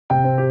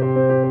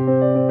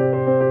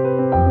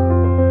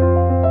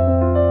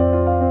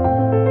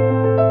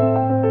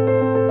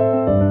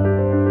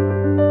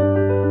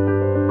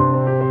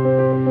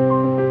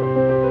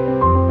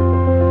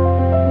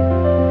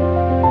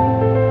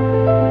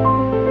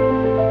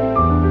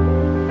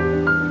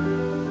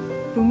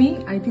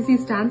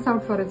stands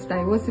out for its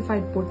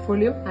diversified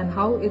portfolio and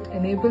how it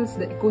enables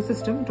the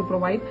ecosystem to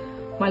provide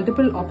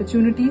multiple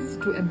opportunities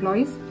to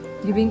employees,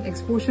 giving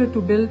exposure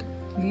to build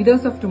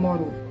leaders of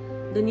tomorrow.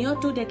 The near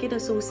 2-decade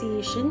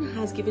association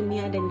has given me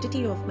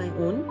identity of my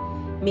own,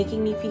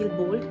 making me feel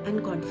bold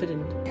and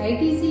confident.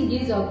 ITC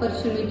gives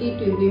opportunity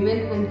to women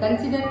and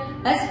considers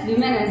us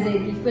women as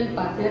an equal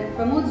partner,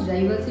 promotes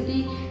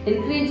diversity,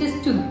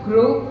 encourages to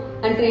grow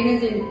and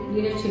trains in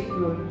leadership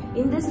role.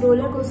 In this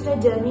roller coaster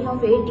journey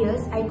of 8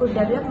 years, I could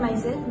develop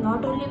myself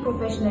not only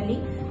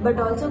professionally but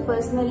also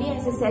personally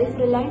as a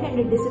self-reliant and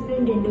a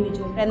disciplined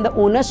individual. And the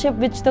ownership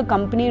which the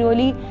company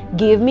really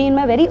gave me in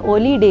my very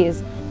early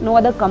days, no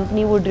other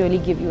company would really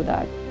give you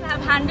that. I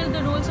have handled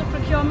the roles of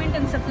procurement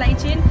and supply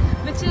chain,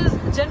 which is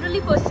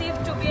generally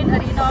perceived to be an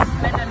arena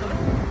of men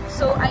alone.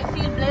 So I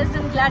feel blessed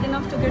and glad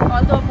enough to get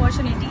all the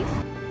opportunities.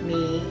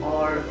 Me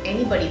or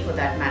anybody for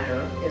that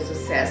matter is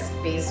assessed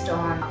based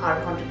on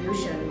our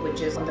contribution,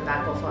 which is on the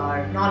back of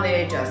our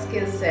knowledge, our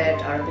skill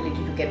set, our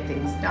ability to get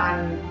things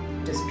done,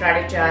 to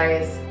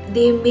strategize.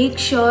 They make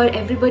sure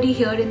everybody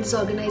here in this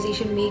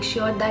organization makes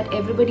sure that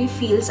everybody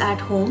feels at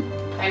home.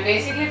 I'm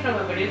basically from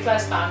a middle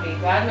class family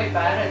where my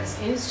parents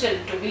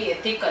instilled to be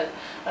ethical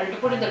and to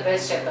put in the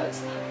best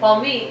efforts.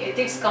 For me,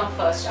 ethics come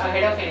first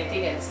ahead of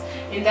anything else.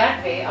 In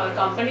that way, our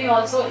company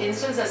also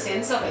instills a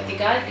sense of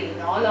ethicality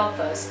in all of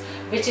us,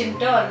 which in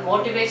turn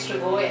motivates to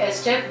go a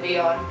step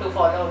beyond to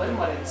follow our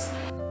morals.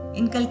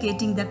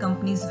 Inculcating the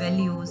company's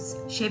values,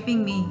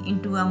 shaping me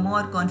into a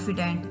more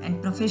confident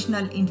and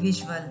professional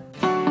individual.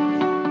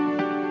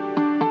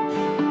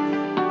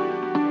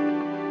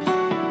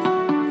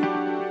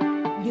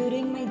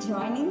 During my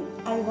joining,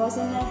 I was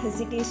in a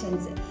hesitation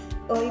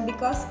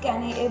because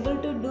can I able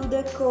to do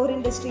the core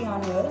industry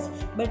honors,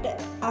 but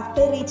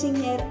after reaching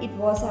here it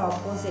was the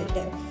opposite.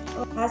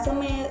 As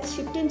I'm a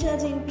shift in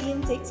charge in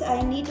PM6,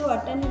 I need to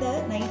attend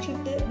the night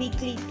shift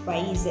weekly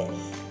twice.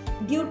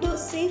 Due to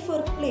safe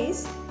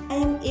workplace, I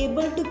am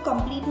able to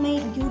complete my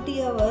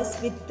duty hours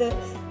with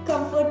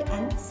comfort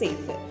and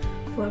safe.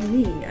 For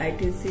me,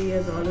 ITC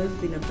has always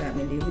been a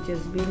family which has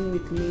been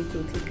with me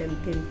through thick and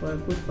thin for a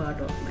good part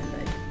of my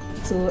life.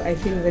 So I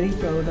feel very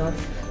proud of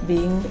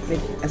being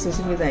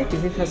associated with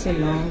ITC for so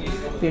long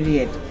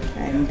period,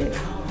 and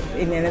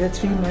in another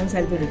 3 months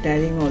I'll be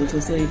retiring also,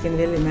 so you can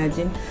well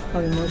imagine how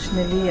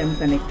emotionally I'm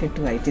connected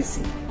to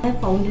ITC. I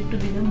found it to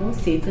be the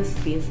most safest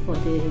space for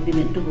the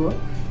women to work.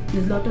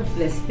 There's a lot of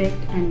respect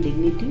and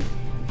dignity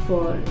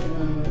for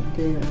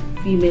the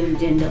female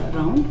gender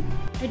around.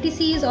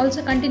 ITC is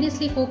also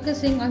continuously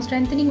focusing on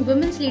strengthening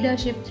women's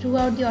leadership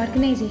throughout the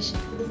organization.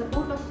 With the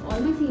support of all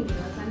my seniors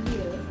and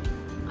peers,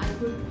 I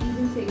could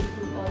even sail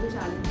through all the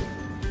challenging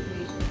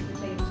situations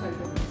which I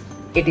struggled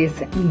with. It is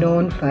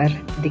known for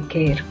the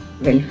care,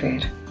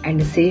 welfare and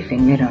a safe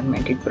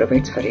environment it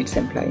provides for its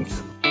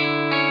employees.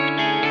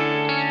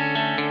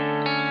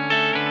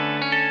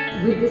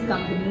 With this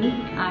company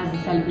as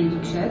a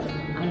celebrated chef,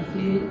 I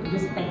feel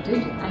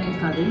respected and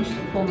encouraged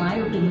for my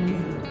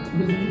opinions,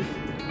 beliefs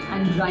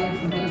and drive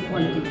for better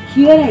quality.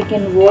 Here I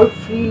can work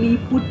freely,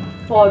 put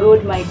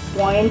forward my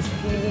points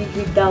freely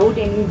without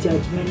any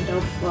judgment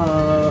of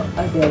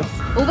others.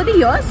 Over the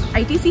years,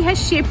 ITC has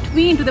shaped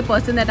me into the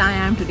person that I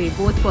am today,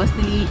 both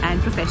personally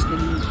and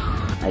professionally.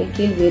 I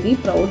feel very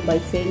proud by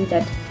saying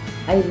that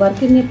I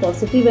work in a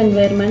positive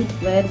environment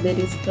where there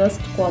is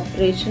trust,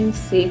 cooperation,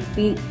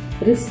 safety,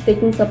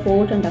 risk-taking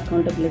support and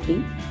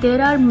accountability.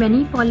 There are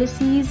many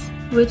policies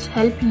which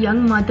help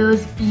young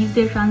mothers ease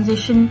their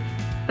transition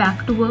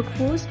back to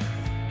workforce.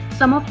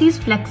 Some of these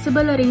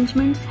flexible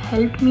arrangements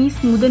helped me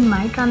smoothen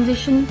my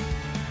transition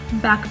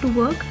back to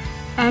work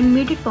and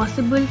made it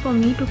possible for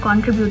me to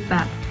contribute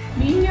back.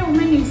 Being a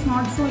woman is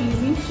not so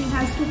easy. She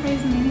has to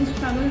face many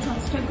struggles,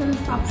 obstacles,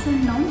 ups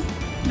and downs.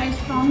 And I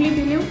strongly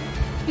believe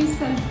his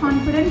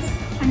self-confidence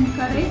and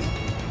courage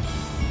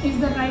is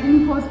the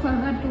driving force for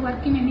her to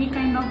work in any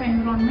kind of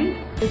environment.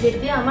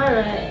 যেতিয়া আমাৰ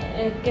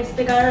case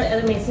taker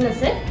machine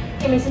আছে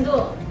এই মেচিনটো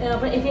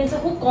আপোনাৰ efficiency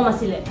খুব কম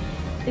আছিল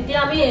তেতিয়া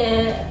আমি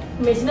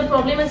মেচিনৰ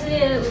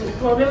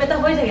প্ৰবলেম এটা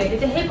হৈ থাকে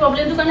তেতিয়া সেই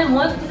প্ৰবলেমটো কাৰণে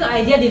মই কিছু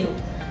আইডিয়া দিলোঁ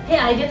সেই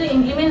আইডিয়াটো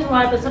ইমপ্লিমেণ্ট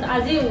হোৱাৰ পিছত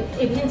আজি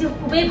এফিচিয়েন্সি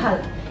খুবেই ভাল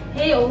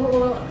সেই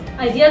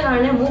আইডিয়াৰ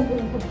কাৰণে মোক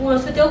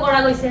পুৰস্কৃতও কৰা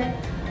গৈছে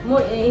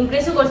মোৰ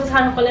ইমপ্ৰেছো কৰিছে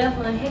ছাৰসকলে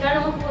সেইকাৰণে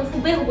মই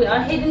খুবেই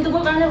আৰু সেই দিনটো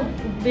মোৰ কাৰণে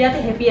बिरात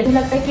हैप्पी है।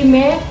 लगता है कि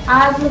मैं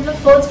आज मतलब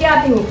सोच के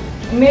आती हूँ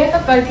मैं तो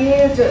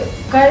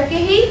करके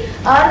ही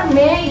और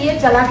मैं ये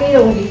चला के ही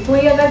रहूँगी।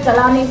 कोई अगर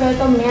चला नहीं पाए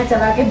तो मैं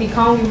चला के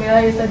दिखाऊंगी। मेरा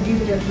ये सब जीत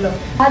मतलब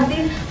हर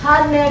दिन हर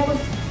नया कुछ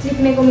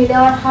सीखने को मिले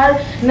और हर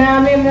नया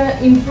में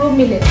इम्प्रूव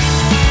मिले।